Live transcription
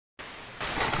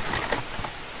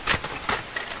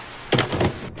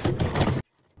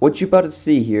What you about to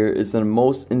see here is the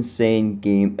most insane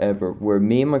game ever, where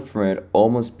me and my friend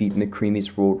almost beat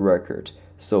Mccreamy's world record.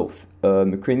 So,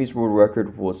 Mccreamy's world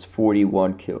record was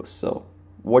 41 kills, so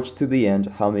watch to the end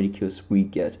how many kills we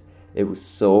get. It was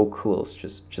so close,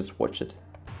 just watch it.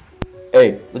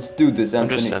 Hey, let's do this,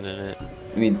 Anthony. I'm just sending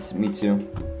it. Me too.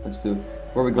 Let's do it.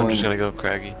 Where are we going? I'm just gonna go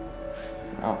Craggy.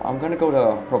 I'm gonna go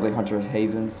to probably Hunter's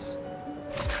Havens.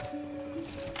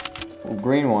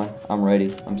 Green one. I'm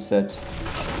ready. I'm set.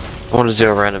 I want to do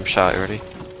a random shot. You ready?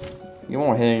 You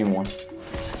won't hit anyone.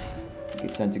 You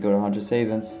tend to go to Hunter's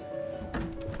Havens.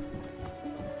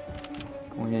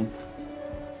 Going in.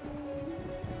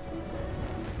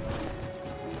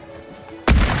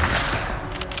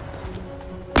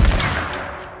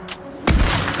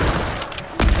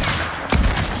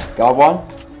 Got one.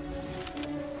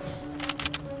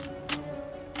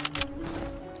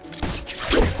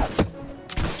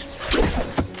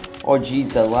 Oh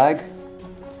jeez, that lag.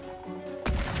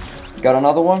 Got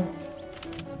another one.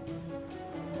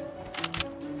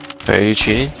 Are you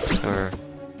cheating? Or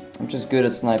I'm just good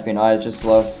at sniping. I just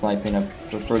love sniping. I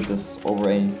prefer this over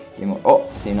any game. Oh,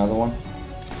 see another one.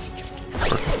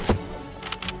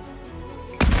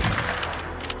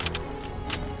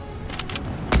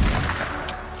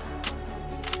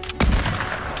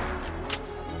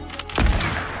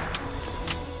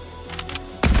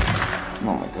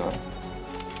 Oh my god.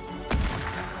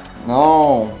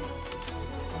 No.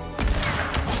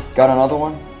 Got another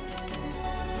one.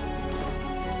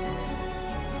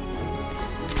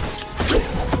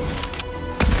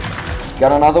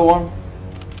 Got another one.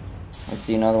 I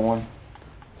see another one.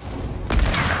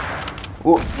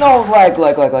 Ooh, no, lag.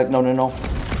 No.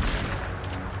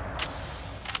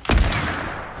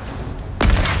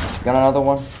 Got another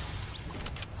one.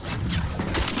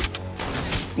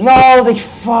 No, they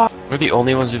fuck. we're the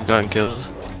only ones who've gotten kills.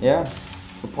 Yeah,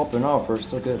 we're popping off. We're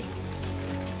so good.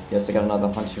 Yes, I got another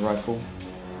hunting rifle.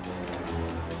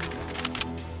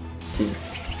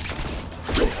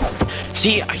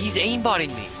 See, he's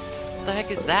aimbotting me. What the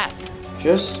heck is that?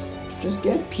 Just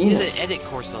get He did penis. an edit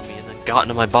course on me and then got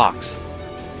into my box.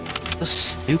 So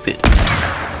stupid.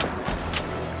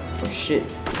 Oh shit.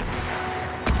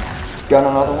 Got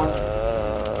another one.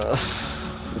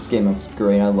 This game is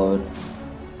great. I love it.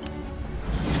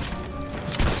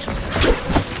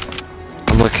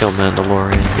 I'm gonna kill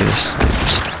Mandalorian and get his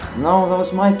Snipes. No, that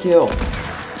was my kill.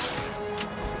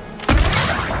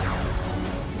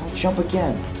 I'll jump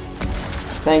again.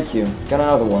 Thank you. Got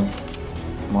another one.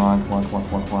 Come on.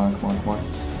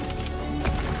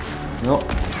 Nope.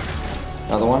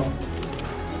 Another one.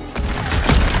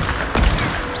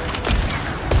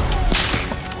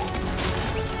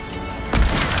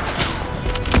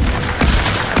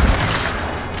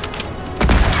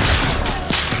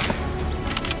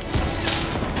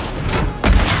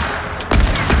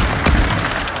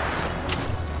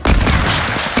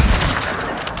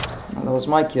 That was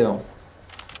my kill.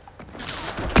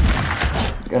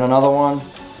 Got another one.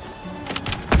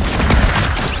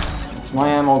 It's my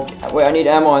ammo. Wait, I need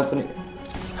ammo, Anthony.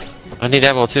 I need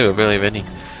ammo too, I barely have any.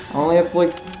 I only have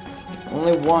like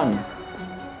only one.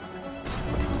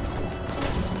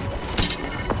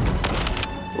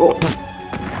 Oh.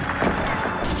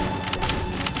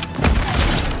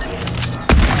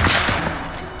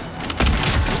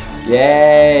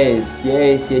 Yes.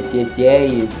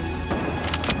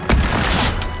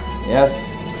 Yes.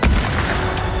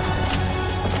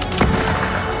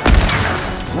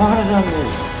 Not another.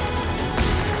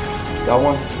 Got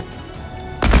one.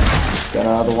 Got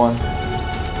another one.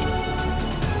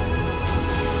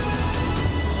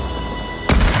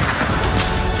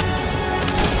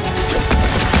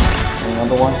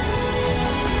 Another one.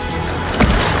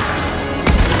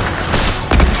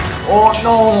 Oh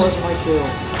no, that was my kill.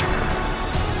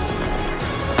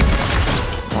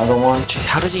 Another one. Jeez,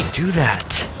 how does he do that?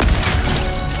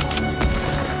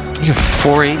 He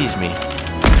 480s me.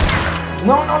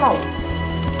 No.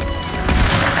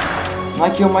 My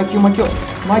kill.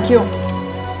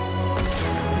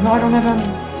 No, I don't have ammo.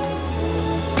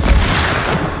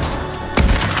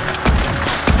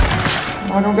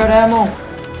 No, I don't got ammo.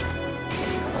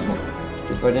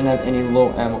 If I didn't have any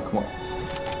low ammo, come on.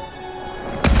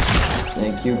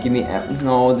 Thank you, give me ammo.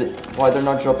 No, why they're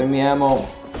not dropping me ammo?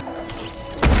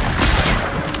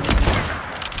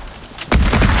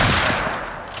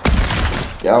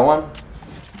 Got one?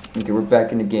 Okay, we're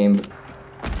back in the game, but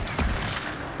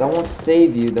that won't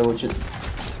save you, that was just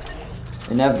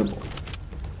inevitable.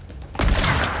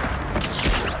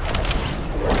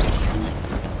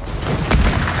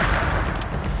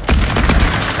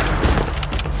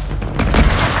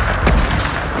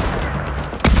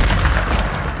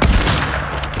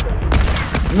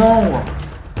 No!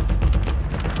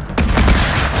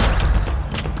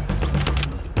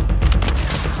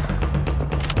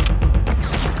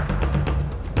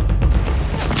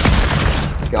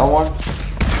 Got one.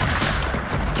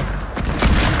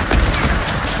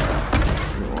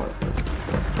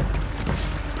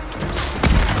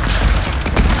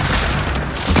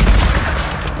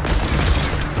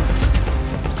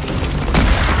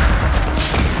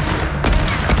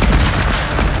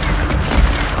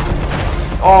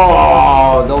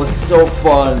 Oh, that was so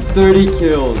fun. 30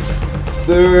 kills.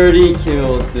 30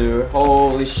 kills, dude.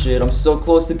 Holy shit. I'm so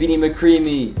close to beating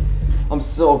Mccreamy. I'm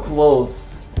so close.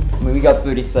 I mean, we got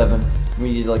 37.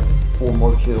 We need like 4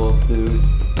 more kills, dude.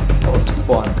 That was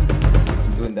fun.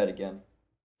 I'm doing that again.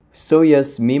 So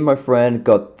yes, me and my friend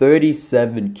got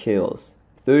 37 kills.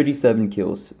 37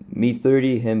 kills. Me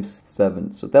 30, him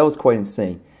 7. So that was quite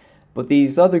insane. But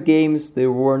these other games, they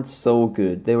weren't so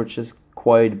good. They were just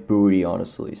quite booty,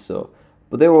 honestly.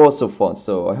 But they were also fun.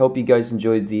 So I hope you guys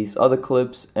enjoyed these other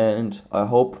clips, and I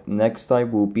hope next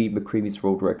time we'll beat Mccreamy's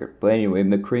world record. But anyway,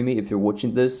 Mccreamy, if you're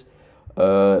watching this,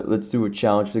 let's do a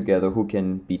challenge together. Who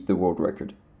can beat the world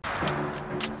record?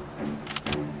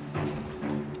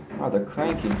 Oh, they're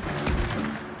cranking.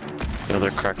 Yeah,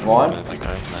 they're cracking. One. I think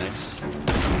nice.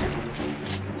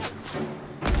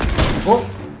 Oh,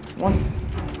 one.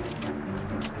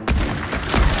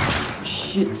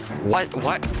 Shit. What?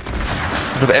 What?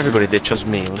 Out of everybody, they chose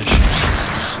me. What a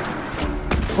shit.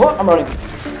 What? I'm running.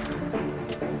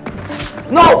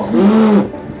 No!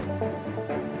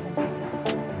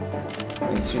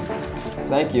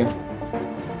 Thank you.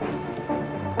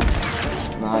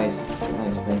 Nice,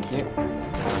 nice, thank you. I'm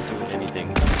not doing anything.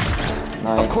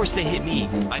 Nice. Of course they hit me.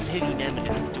 Easy. I'm hitting them and it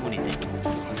doesn't do anything.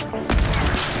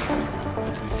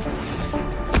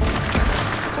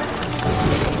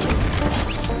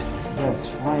 Yes,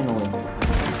 finally.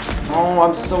 Oh,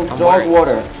 I'm so dog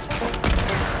water.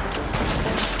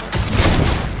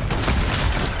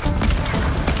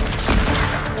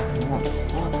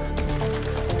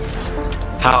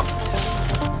 How?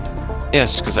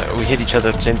 Yes, because we hit each other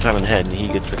at the same time in the head and he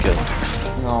gets the kill.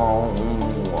 No.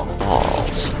 Oh.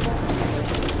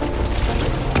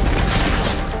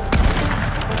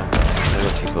 I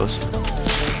got too close.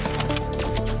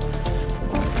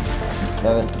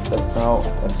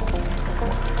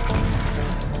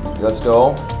 Let's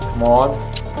go. Come on.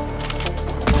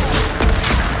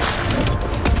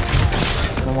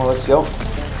 Come on, let's go.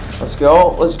 Let's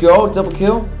go. Let's go. Double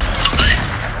kill.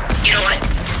 You know what?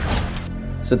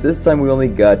 So this time we only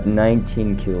got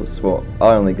 19 kills. Well,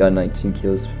 I only got 19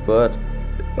 kills, but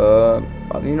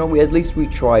you know, at least we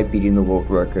tried beating the world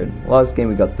record. Last game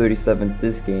we got 37.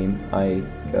 This game I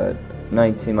got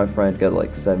 19. My friend got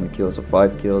like 7 kills or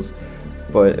 5 kills,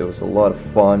 but it was a lot of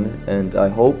fun, and I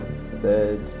hope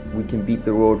that we can beat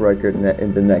the world record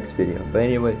in the next video. But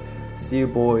anyway, see you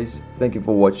boys. Thank you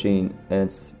for watching,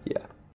 and yeah.